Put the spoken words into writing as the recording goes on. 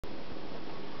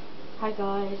Hi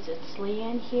guys, it's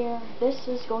Leanne here. This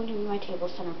is going to be my table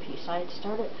centerpiece. I had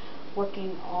started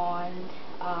working on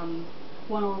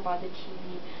one over by the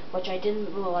TV, which I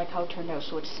didn't really like how it turned out,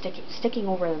 so it's sticking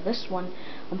over this one.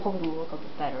 I'm hoping it will look a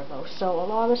bit better though. So a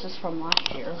lot of this is from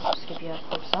last year. I'll just give you a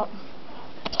close up.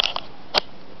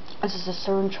 This is a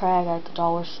serving tray I got at the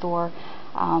dollar store.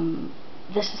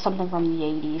 This is something from the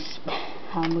 80s.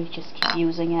 We just keep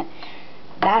using it.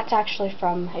 That's actually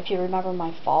from, if you remember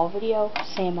my fall video,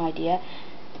 same idea.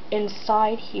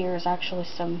 Inside here is actually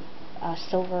some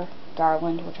silver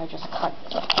garland, which I just cut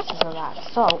pieces of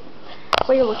that. So,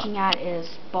 what you're looking at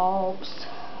is bulbs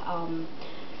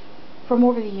from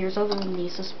over the years. Other than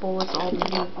these, this bowl is all the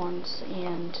new ones,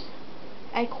 and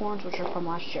acorns, which are from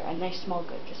last year, and they smell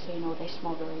good, just so you know, they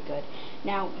smell very good.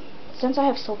 Now, since I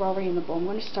have silver already in the bowl, I'm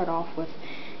going to start off with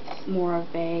more of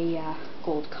a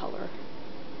gold color.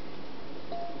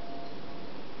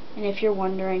 And if you're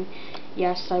wondering,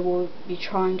 yes, I will be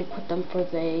trying to put them for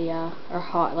the,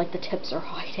 like the tips are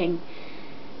hiding.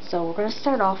 So we're going to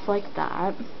start off like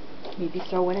that. Maybe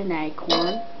throw in an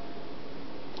acorn.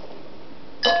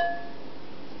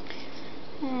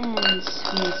 And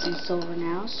we need some silver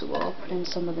now, so we'll put in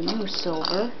some of the new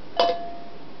silver.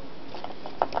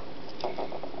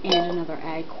 And another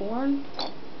acorn.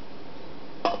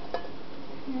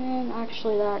 And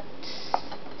actually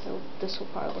so this will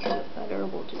probably look a bit better.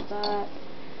 We'll do that.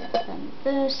 Then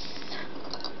this.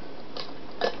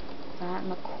 That in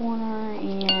the corner.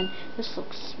 And this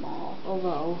looks small.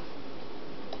 Although,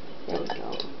 there we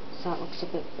go. So that looks a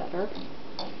bit better.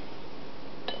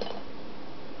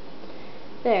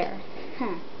 There.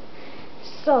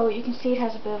 So you can see it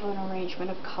has a bit of an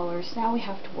arrangement of colors. Now we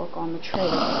have to work on the tray.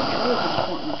 The tray is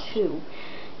important too.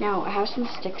 Now I have some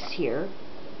sticks here.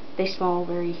 They smell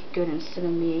very good and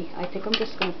cinnamony. I think I'm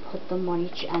just going to put them on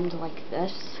each end like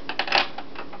this,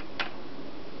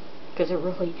 because it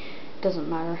really doesn't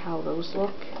matter how those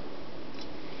look.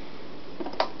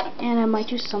 And I might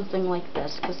do something like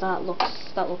this, because that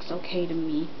looks okay to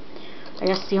me. I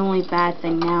guess the only bad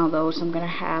thing now though is I'm going to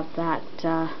have that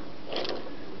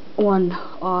one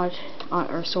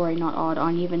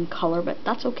uneven color, but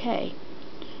that's okay.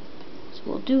 So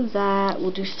we'll do that.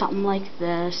 We'll do something like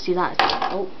this. See that?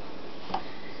 Oh,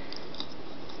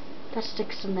 that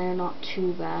sticks in there, not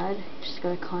too bad. Just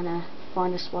gotta kind of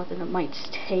find a spot that it might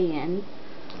stay in.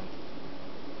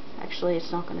 Actually,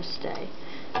 it's not gonna stay.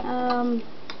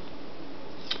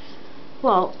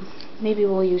 Well, maybe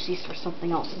we'll use these for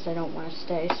something else since I don't want to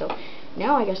stay. So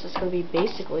now I guess it's gonna be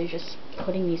basically just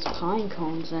putting these pine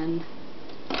cones in.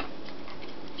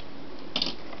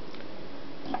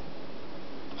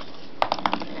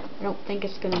 I don't think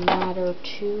it's going to matter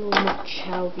too much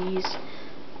how these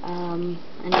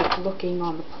end up looking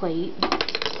on the plate,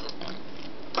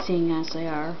 seeing as they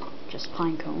are just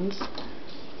pine cones.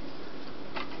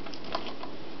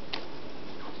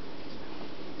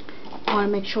 You want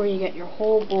to make sure you get your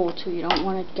whole bowl too. You don't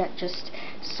want to get just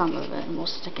some of it. And we'll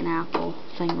stick an apple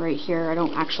thing right here. I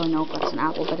don't actually know if that's an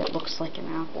apple, but it looks like an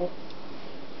apple.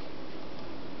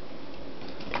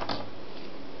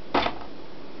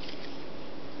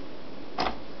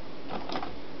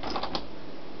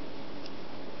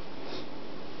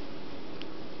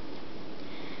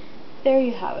 There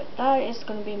you have it. That is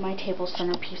going to be my table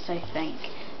centerpiece, I think.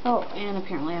 Oh, and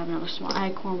apparently I have another small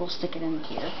acorn. We'll stick it in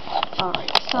here.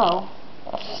 Alright, so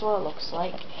this is what it looks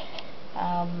like.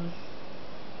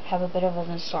 Have a bit of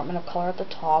an assortment of color at the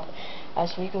top.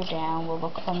 As we go down, we'll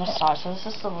look from the side. So this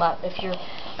is the left. If you're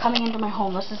coming into my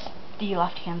home, this is the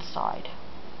left-hand side.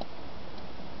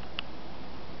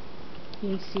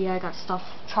 You can see I got stuff,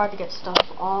 tried to get stuff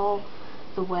all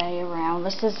the way around.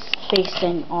 This is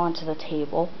facing onto the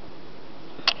table.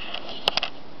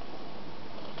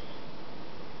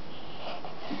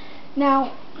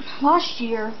 Now, last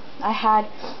year I had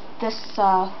this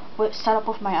set up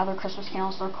with my other Christmas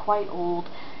candles. They're quite old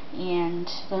and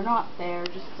they're not there,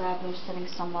 just because I have them sitting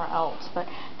somewhere else. But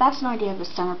that's an idea of the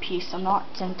centerpiece. I'm not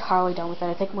entirely done with it.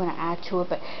 I think I'm going to add to it,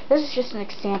 but this is just an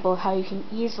example of how you can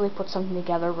easily put something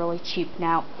together really cheap.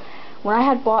 Now, when I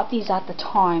had bought these at the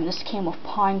time, this came with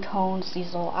pine cones,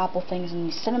 these little apple things, and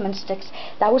these cinnamon sticks.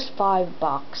 That was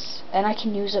 $5, and I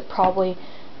can use it probably,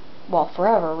 well,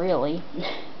 forever, really.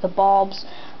 The bulbs,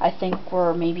 I think,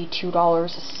 were maybe $2 a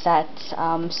set.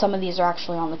 Some of these are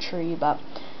actually on the tree, but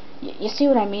you see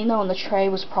what I mean, though? And the tray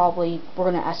was probably,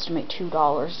 we're going to estimate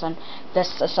 $2, and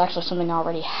this is actually something I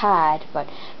already had. But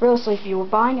realistically, if you were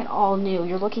buying it all new,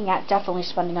 you're looking at definitely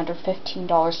spending under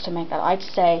 $15 to make that. I'd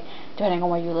say, depending on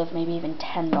where you live, maybe even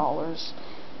 $10.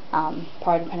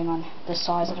 Probably depending on the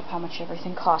size and of how much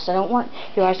everything costs. I don't want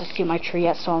you guys to see my tree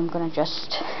yet, so I'm going to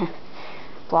just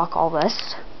block all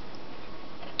this.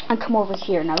 And come over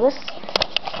here. Now this,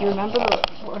 you remember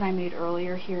what I made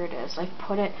earlier? Here it is. I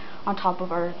put it on top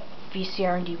of our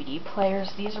VCR and DVD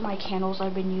players. These are my candles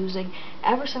I've been using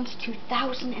ever since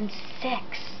 2006.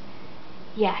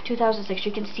 Yeah, 2006.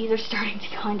 You can see they're starting to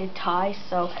kind of tie,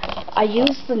 so I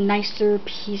used the nicer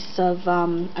piece of,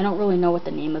 I don't really know what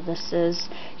the name of this is.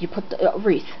 You put the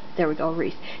wreath. There we go,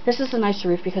 wreath. This is a nicer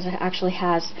wreath because it actually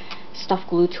has stuff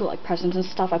glued to it, like presents and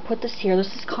stuff. I put this here.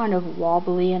 This is kind of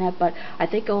wobbly in it, but I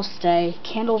think it'll stay.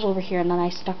 Candles over here, and then I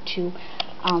stuck 2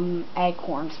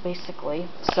 acorns, basically.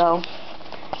 So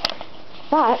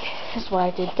that is what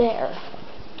I did there.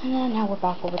 And then now we're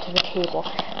back over to the table.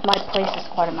 My place is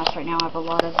quite a mess right now. I have a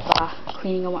lot of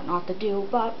cleaning and whatnot to do,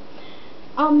 but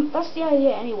that's the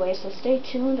idea anyway, so stay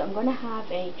tuned. I'm going to have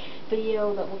a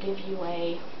video that will give you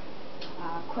a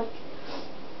quick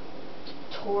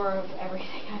tour of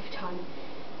everything I've done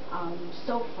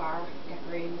so far,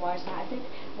 decorating wise. I think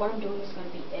what I'm doing is going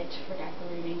to be it for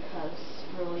decorating, because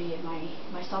really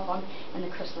myself and the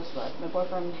Christmas, but my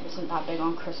boyfriend isn't that big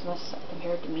on Christmas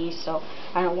compared to me, so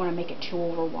I don't want to make it too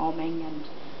overwhelming. And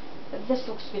this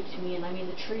looks good to me, and I mean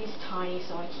the tree's tiny,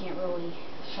 so I can't really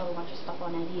shove a bunch of stuff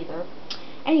on it either.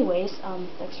 Anyways,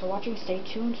 thanks for watching, stay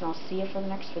tuned, and I'll see you for the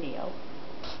next video.